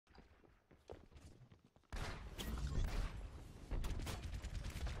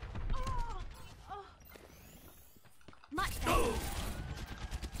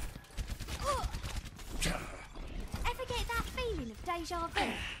Deja vu.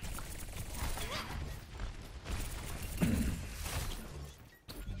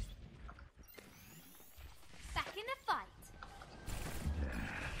 Back in the fight.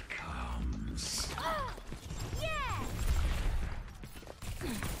 Comes. Yeah!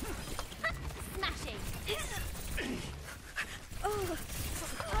 Smashing.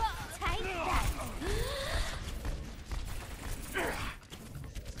 Take that.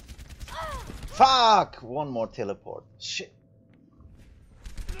 Fuck! One more teleport. Shit.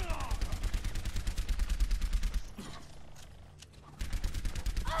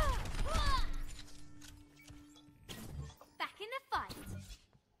 Back in the fight.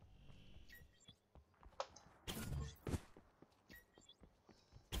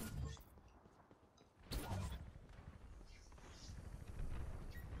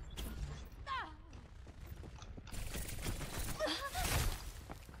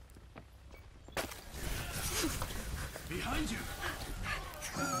 Behind you.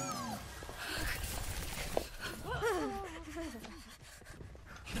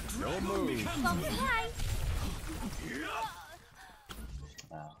 No move. Long play.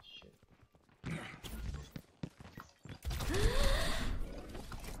 Ah, shit.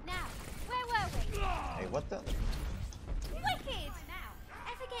 Now, where were we? Hey, what the? Wicked! Now,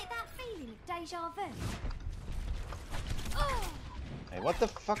 ever get that feeling of deja vu? Oh, Hey, what the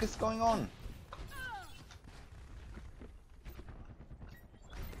fuck is going on?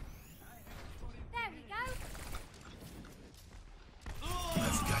 there we go.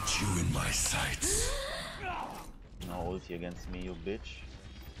 I've got you in my sights. No ulti against me, you bitch.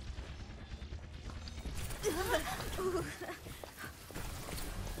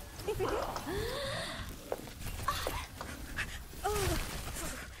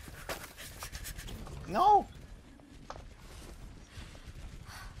 No!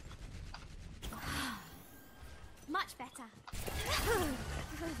 Much better.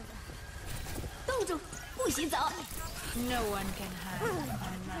 No one can hide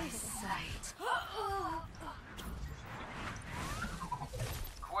on my sight.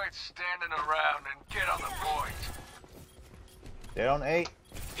 Quit standing around and get on the point. They're on A.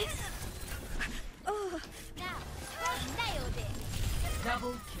 Now, nailed it.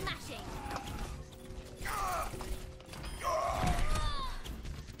 Double Smashing.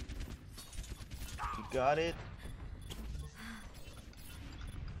 You got it.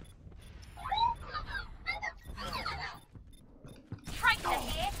 Traitor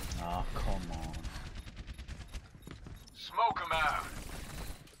here. Ah, come on. Smoke him out.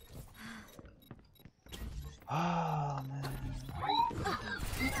 Ah, man.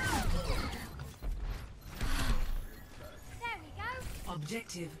 There we go.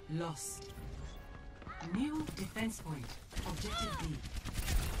 Objective lost. New defense point. Objective B.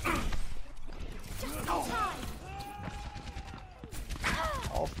 Just in time.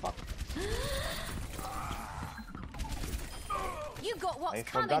 Oh, fuck. You got what's I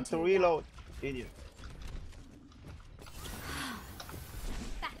coming forgot to you. reload. Idiot.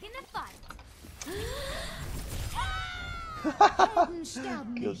 Back in the fight.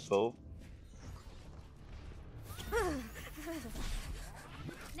 Killed both.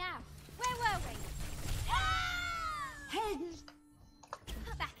 Now, where were we?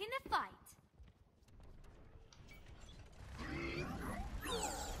 Back in the fight.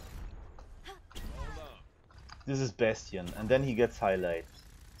 This is Bastion, and then he gets highlight.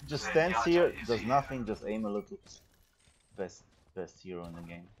 Just stands here, does nothing, just aim a little. Best hero in the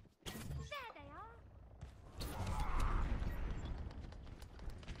game. There they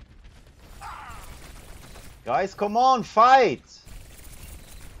are. Guys, come on, fight!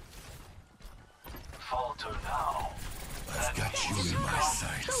 Falter now. I've got you in my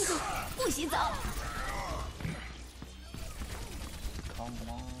sights. Come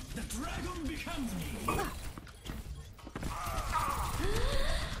on. The dragon becomes me.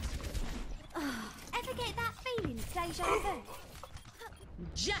 Ever get that feeling of deja vu?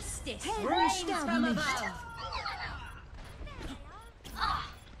 Justice reigns from above.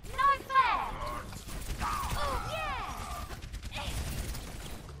 No fair! Oh, yeah!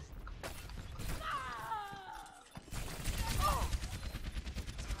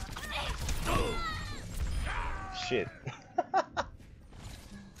 Shit.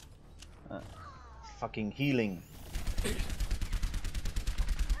 Fucking healing.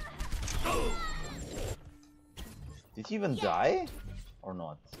 Did he even die? Or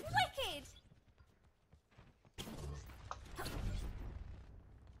not? Wicked! What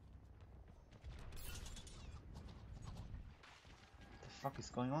the fuck is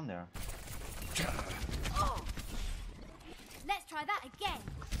going on there? Let's try that again.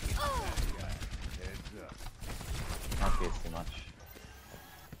 Oh, Okay, it's too much.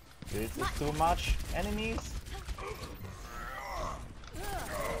 This is too much. Enemies.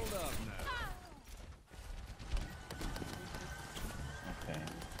 Okay.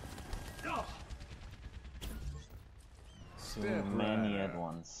 Too many at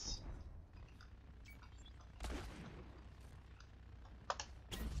once.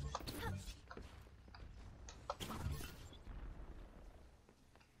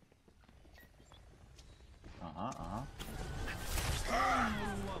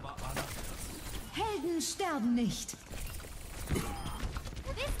 Helden sterben nicht.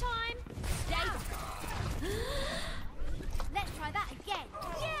 This time, stay. Let's try that again.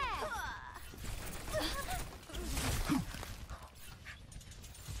 Yeah.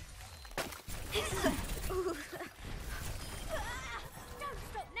 Don't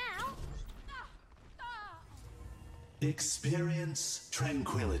stop now. Experience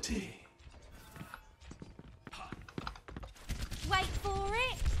tranquility. Wait for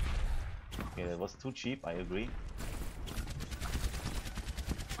it. Okay, that was too cheap, I agree.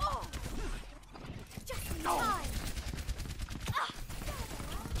 Oh. Just in time.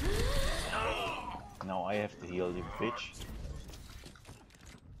 Now I have to heal you, bitch.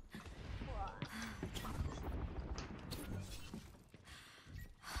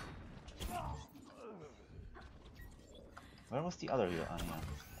 Where was the other heal? Ah, yeah.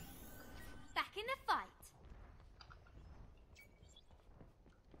 Back in the fight.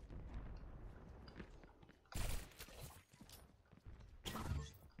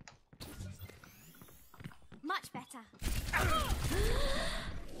 Much better.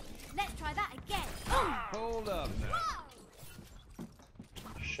 Let's try that again. Hold up now. Whoa.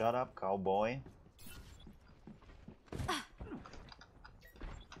 Shut up, cowboy.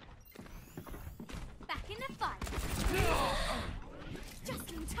 Back in the fight.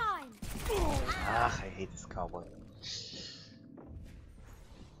 Just in time. Ah, I hate this cowboy.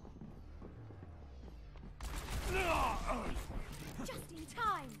 Just in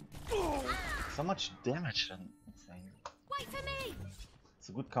time. So much damage, and insane. Wait for me. It's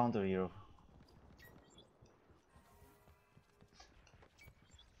a good counter hero.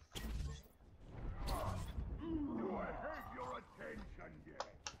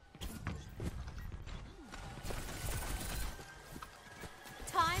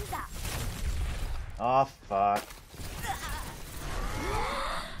 Time's up. Oh fuck.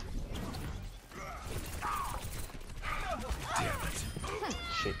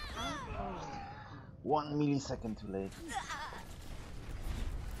 Shit. 1 millisecond too late.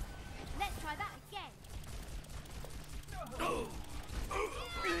 Let's try that again.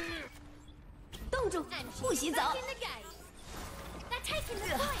 冻住，不许走。 Back in the game. They're taking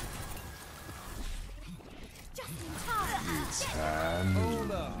the point. Just in time.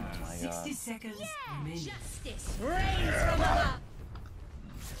 Hold up. Oh my god. 60 seconds remaining. Justice reigns from above.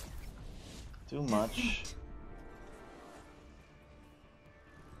 Too much.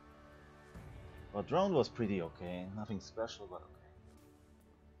 But round was pretty okay. Nothing special, but okay.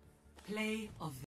 Play of